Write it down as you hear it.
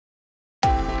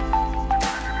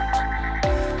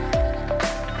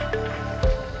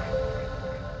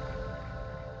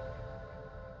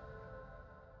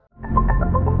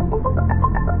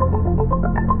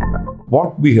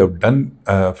what we have done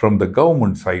from the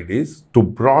government side is to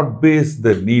broad base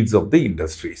the needs of the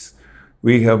industries.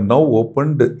 We have now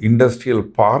opened industrial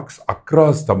parks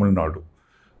across Tamil Nadu.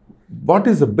 What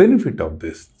is the benefit of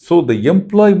this? So the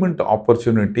employment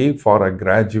opportunity for a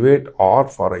graduate or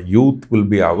for a youth will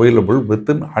be available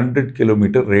within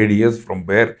 100-kilometer radius from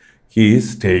where he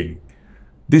is staying.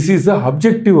 This is the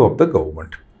objective of the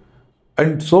government.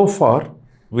 And so far,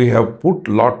 we have put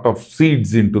a lot of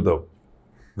seeds into the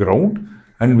ground,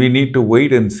 and we need to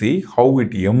wait and see how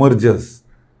it emerges.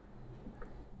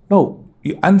 Now,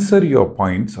 you answer your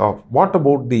points of what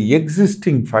about the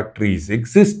existing factories,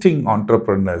 existing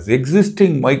entrepreneurs,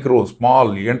 existing micro,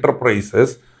 small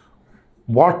enterprises,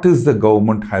 what is the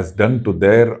government has done to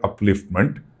their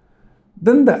upliftment?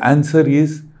 Then the answer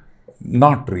is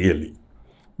not really.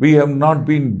 We have not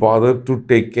been bothered to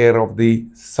take care of the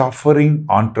suffering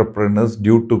entrepreneurs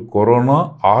due to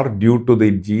Corona or due to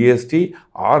the GST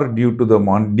or due to the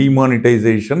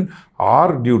demonetization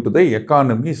or due to the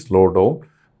economy slowdown.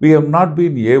 We have not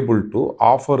been able to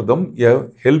offer them a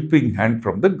helping hand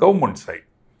from the government side.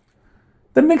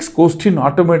 The next question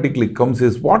automatically comes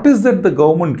is, what is that the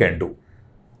government can do?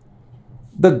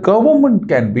 The government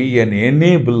can be an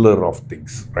enabler of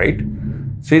things, right?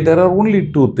 See, there are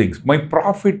only two things. My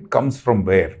profit comes from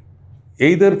where?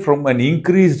 Either from an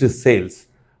increased sales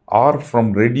or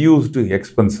from reduced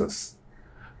expenses.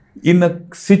 In a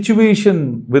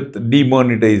situation with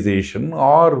demonetization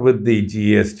or with the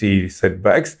GST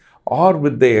setbacks or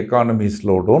with the economy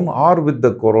slowdown or with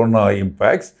the Corona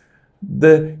impacts,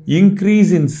 the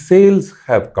increase in sales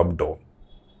have come down.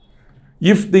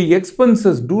 If the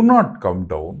expenses do not come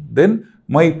down, then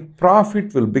my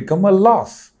profit will become a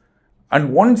loss.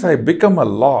 And once I become a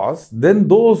loss, then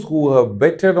those who have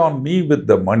betted on me with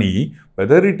the money,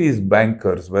 whether it is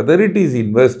bankers, whether it is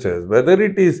investors, whether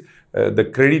it is the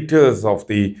creditors of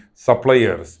the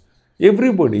suppliers,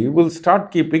 everybody will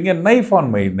start keeping a knife on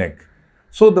my neck.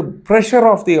 So the pressure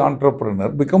of the entrepreneur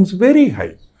becomes very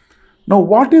high. Now,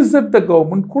 what is that the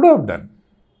government could have done?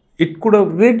 It could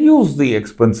have reduced the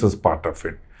expenses part of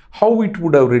it. How it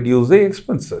would have reduced the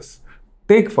expenses?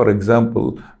 Take, for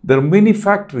example, there are many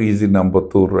factories in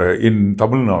Ambattur, in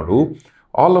Tamil Nadu.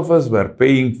 All of us were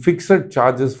paying fixed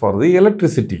charges for the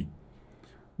electricity.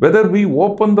 Whether we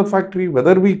open the factory,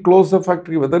 whether we close the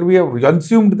factory, whether we have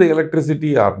consumed the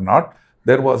electricity or not,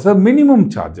 there was a minimum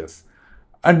charges.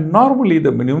 And normally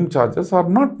the minimum charges are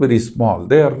not very small.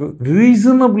 They are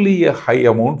reasonably a high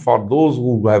amount for those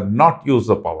who have not used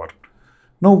the power.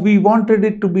 Now, we wanted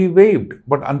it to be waived,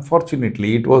 but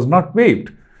unfortunately it was not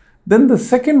waived. Then the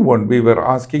second one we were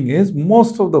asking is,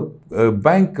 most of the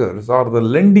bankers or the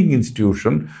lending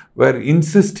institution were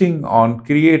insisting on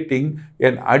creating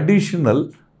an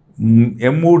additional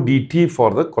MODT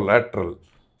for the collateral,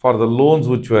 for the loans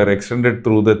which were extended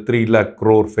through the 3 lakh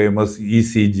crore famous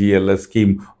ECGLS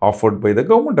scheme offered by the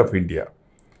government of India.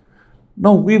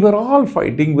 Now, we were all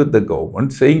fighting with the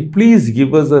government saying, please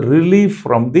give us a relief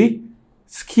from the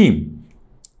scheme.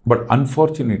 But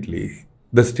unfortunately,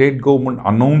 the state government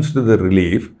announced the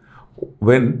relief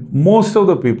when most of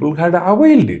the people had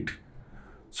availed it.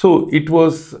 So it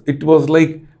was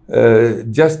like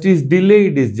justice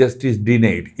delayed is justice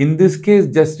denied. In this case,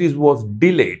 justice was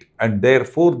delayed and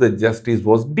therefore the justice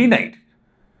was denied.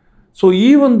 So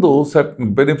even though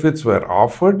certain benefits were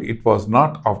offered, it was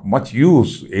not of much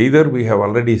use. Either we have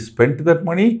already spent that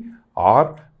money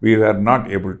or we were not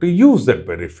able to use that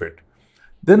benefit.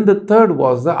 Then the third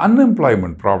was the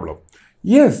unemployment problem.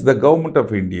 Yes, the government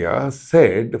of India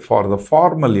said for the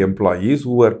formal employees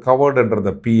who were covered under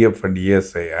the PF and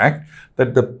ESI Act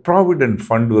that the Provident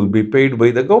Fund will be paid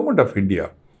by the government of India.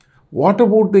 What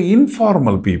about the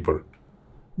informal people?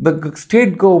 The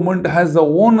state government has the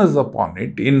onus upon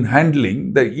it in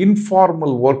handling the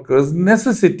informal workers'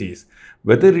 necessities,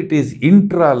 whether it is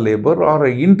intra-labor or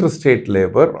a interstate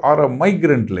labor or a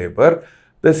migrant labor.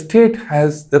 The state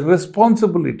has the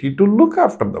responsibility to look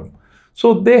after them.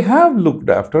 So they have looked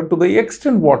after to the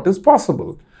extent what is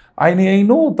possible. I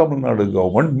know Tamil Nadu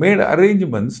government made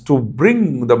arrangements to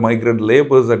bring the migrant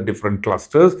laborers at different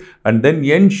clusters and then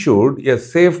ensured a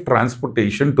safe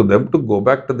transportation to them to go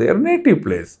back to their native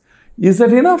place. Is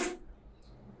that enough?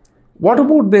 What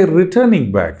about their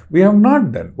returning back? We have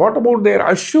not done. What about their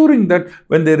assuring that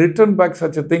when they return back,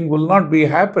 such a thing will not be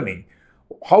happening?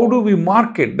 How do we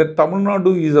market that Tamil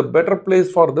Nadu is a better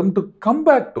place for them to come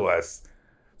back to us?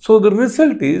 So the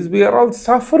result is we are all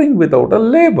suffering without a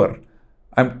labor.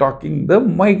 I'm talking the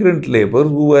migrant labor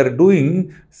who are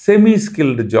doing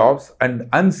semi-skilled jobs and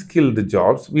unskilled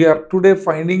jobs. We are today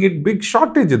finding it big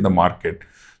shortage in the market.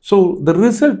 So the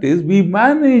result is we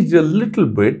managed a little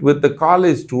bit with the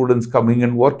college students coming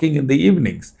and working in the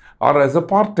evenings or as a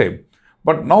part-time.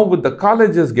 But now with the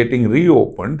colleges getting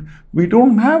reopened, we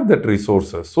don't have that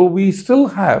resources. So we still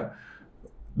have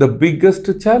the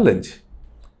biggest challenge.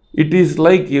 It is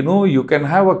like, you can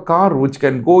have a car which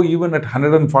can go even at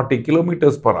 140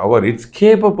 kilometers per hour. It's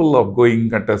capable of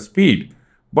going at a speed.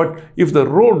 But if the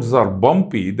roads are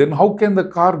bumpy, then how can the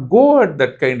car go at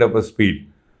that kind of a speed?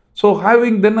 So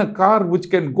having then a car which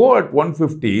can go at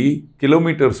 150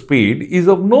 kilometer speed is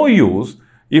of no use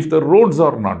if the roads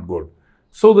are not good.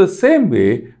 So the same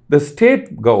way, the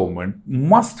state government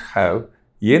must have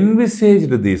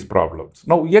envisaged these problems.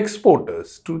 Now,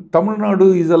 exporters, to Tamil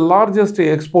Nadu is the largest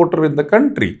exporter in the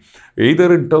country,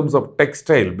 either in terms of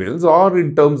textile mills or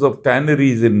in terms of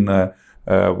tanneries in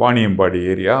Vaniyambadi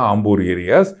area, Ambur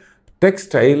areas.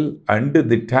 Textile and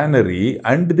the tannery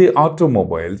and the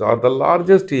automobiles are the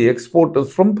largest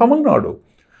exporters from Tamil Nadu.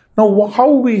 Now, how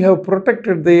we have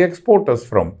protected the exporters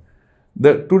from?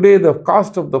 Today, the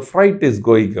cost of the freight is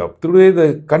going up. Today,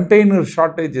 the container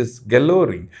shortage is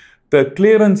galling. The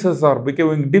clearances are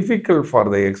becoming difficult for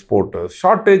the exporters.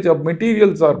 Shortage of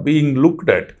materials are being looked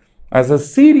at as a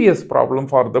serious problem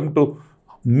for them to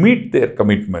meet their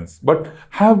commitments. But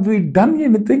have we done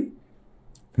anything?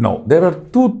 Now, there are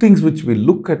two things which we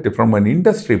look at from an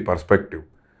industry perspective.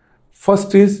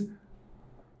 First is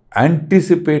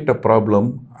anticipate a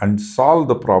problem and solve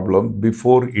the problem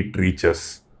before it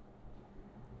reaches.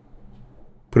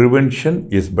 Prevention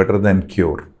is better than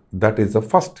cure. That is the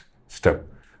first step.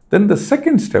 Then the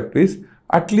second step is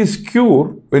at least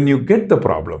cure when you get the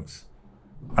problems.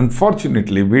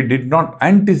 Unfortunately, we did not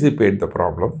anticipate the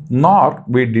problem, nor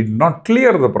we did not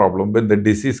clear the problem when the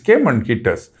disease came and hit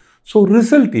us. So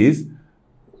result is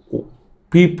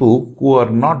people who are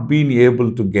not being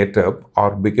able to get up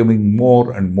are becoming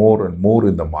more and more and more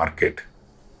in the market.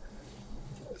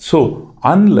 So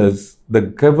unless the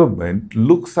government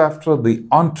looks after the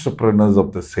entrepreneurs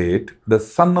of the state, the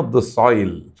son of the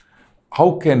soil,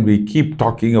 how can we keep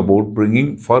talking about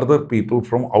bringing further people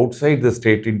from outside the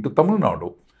state into Tamil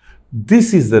Nadu?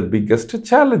 This is the biggest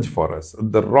challenge for us.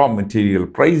 The raw material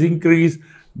price increase,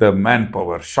 the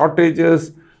manpower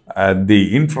shortages, and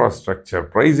the infrastructure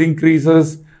price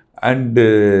increases, and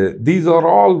these are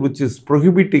all which is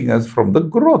prohibiting us from the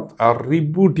growth or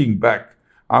rebooting back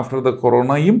after the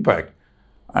corona impact.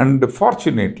 And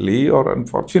fortunately or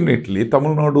unfortunately,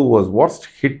 Tamil Nadu was worst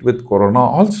hit with corona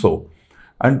also.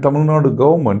 And Tamil Nadu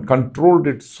government controlled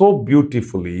it so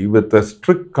beautifully with a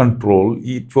strict control.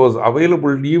 It was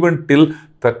available even till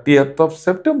 30th of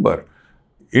September.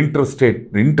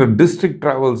 Inter-district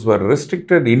travels were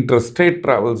restricted, interstate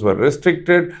travels were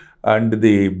restricted, and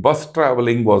the bus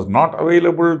traveling was not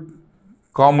available.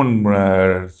 Common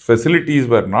facilities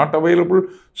were not available.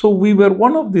 So we were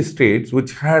one of the states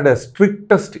which had a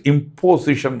strictest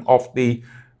imposition of the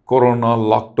corona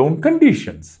lockdown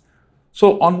conditions.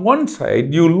 So on one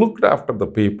side, you looked after the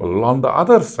people. On the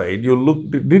other side, you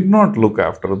did not look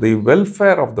after the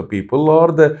welfare of the people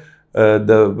or the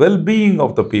well-being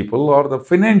of the people or the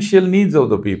financial needs of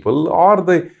the people or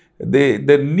the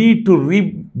need to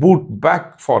reboot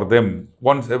back for them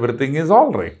once everything is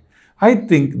all right. I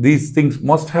think these things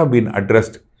must have been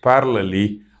addressed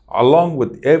parallelly. Along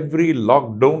with every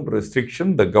lockdown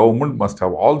restriction, the government must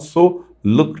have also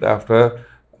looked after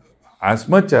as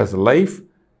much as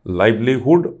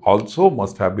livelihood also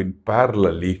must have been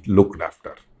parallelly looked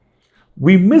after.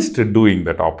 We missed doing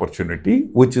that opportunity,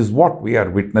 which is what we are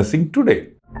witnessing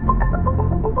today.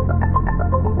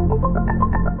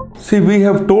 See, we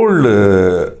have told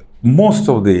most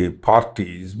of the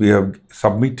parties, we have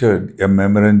submitted a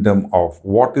memorandum of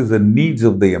what is the needs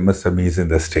of the MSMEs in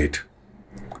the state.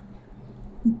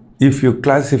 If you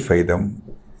classify them,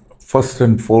 first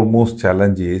and foremost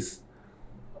challenge is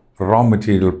raw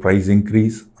material price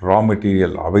increase, raw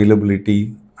material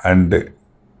availability, and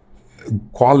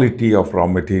quality of raw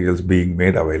materials being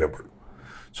made available.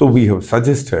 So we have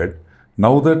suggested,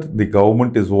 now that the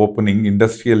government is opening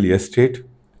industrial estate,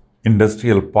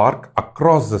 industrial park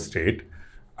across the state,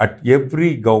 at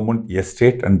every government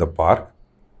estate and the park,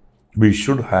 we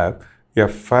should have a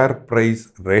fair price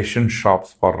ration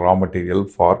shops for raw material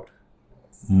for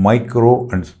micro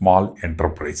and small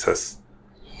enterprises.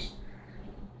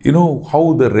 You know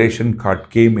how the ration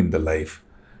card came in the life.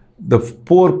 The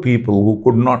poor people who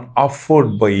could not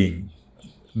afford buying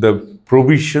the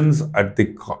provisions at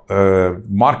the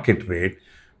market rate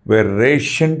were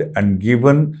rationed and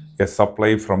given a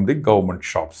supply from the government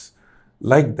shops.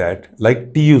 Like that,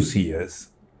 like TUCS,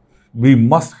 we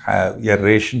must have a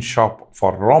ration shop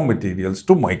for raw materials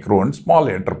to micro and small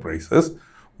enterprises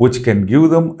which can give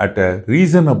them at a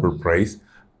reasonable price,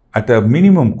 at a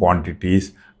minimum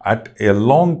quantities, at a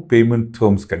long payment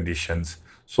terms conditions,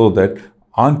 so that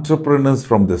entrepreneurs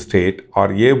from the state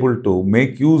are able to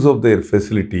make use of their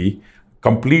facility,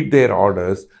 complete their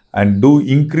orders, and do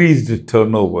increased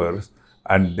turnovers,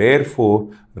 and therefore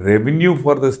revenue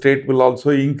for the state will also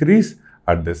increase.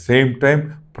 At the same time,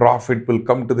 profit will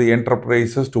come to the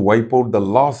enterprises to wipe out the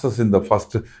losses in the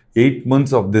first 8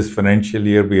 months of this financial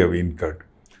year we have incurred.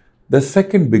 The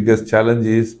second biggest challenge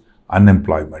is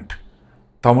unemployment.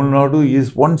 Tamil Nadu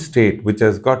is one state which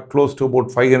has got close to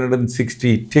about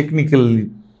 560 technical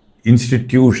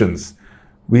institutions.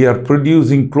 We are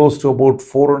producing close to about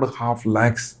 4.5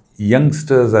 lakhs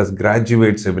youngsters as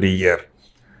graduates every year.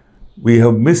 We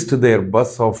have missed their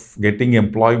bus of getting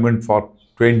employment for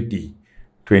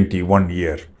 21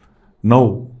 year. Now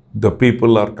the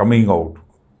people are coming out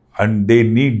and they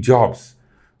need jobs.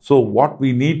 So what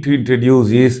we need to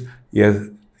introduce is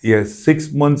a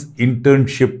 6 months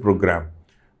internship program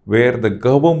where the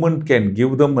government can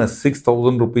give them a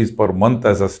 6,000 rupees per month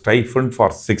as a stipend for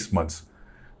 6 months.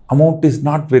 Amount is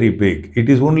not very big. It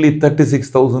is only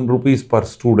 36,000 rupees per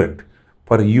student,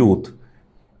 per youth.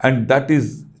 And that is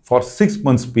for 6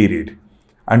 months period.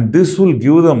 And this will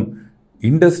give them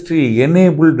industry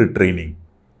enabled training,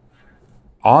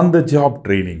 on the job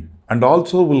training, and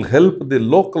also will help the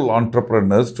local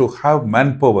entrepreneurs to have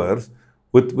manpower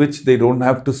with which they don't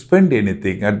have to spend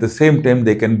anything. At the same time,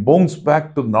 they can bounce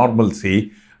back to normalcy,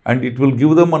 and it will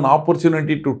give them an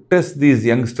opportunity to test these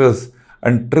youngsters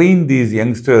and train these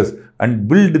youngsters and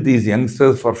build these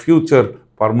youngsters for future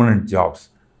permanent jobs.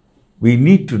 We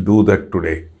need to do that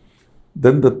today.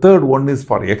 Then the third one is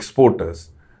for exporters.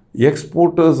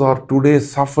 Exporters are today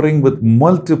suffering with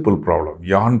multiple problems.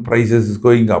 Yarn prices is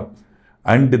going up,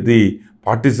 and the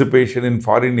participation in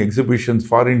foreign exhibitions,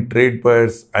 foreign trade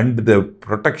fairs, and the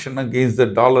protection against the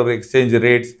dollar exchange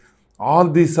rates, all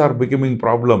these are becoming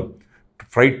problem.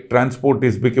 Freight transport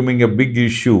is becoming a big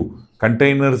issue.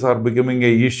 Containers are becoming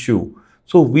an issue.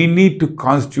 So we need to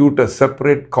constitute a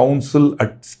separate council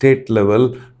at state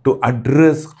level to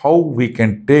address how we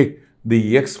can take the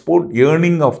export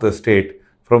earning of the state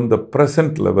from the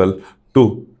present level to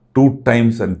 2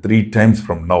 times and 3 times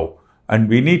from now. And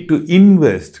we need to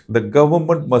invest. The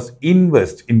government must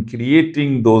invest in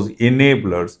creating those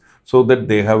enablers so that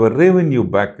they have a revenue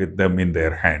back with them in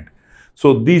their hand. So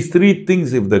these 3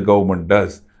 things, if the government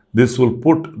does, this will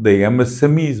put the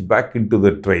MSMEs back into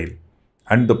the trail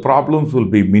and the problems will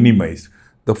be minimized.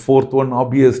 The fourth one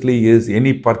obviously is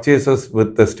any purchases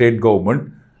with the state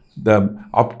government, the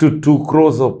up to 2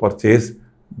 crores of purchase,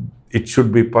 it should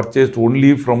be purchased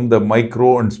only from the micro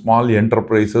and small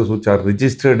enterprises which are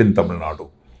registered in Tamil Nadu.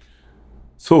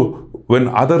 So when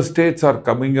other states are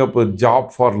coming up with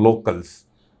job for locals,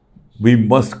 we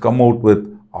must come out with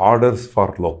orders for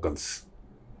locals.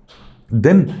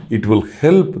 Then it will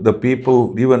help the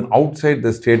people even outside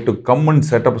the state to come and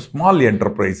set up small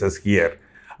enterprises here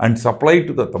and supply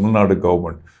to the Tamil Nadu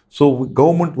government. So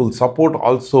government will support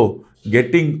also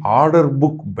getting order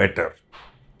book better.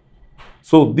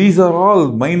 So these are all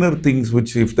minor things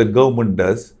which if the government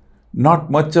does, not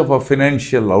much of a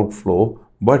financial outflow,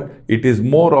 but it is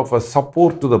more of a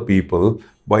support to the people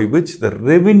by which the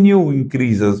revenue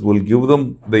increases will give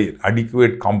them the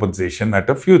adequate compensation at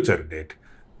a future date.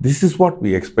 This is what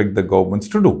we expect the governments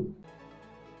to do.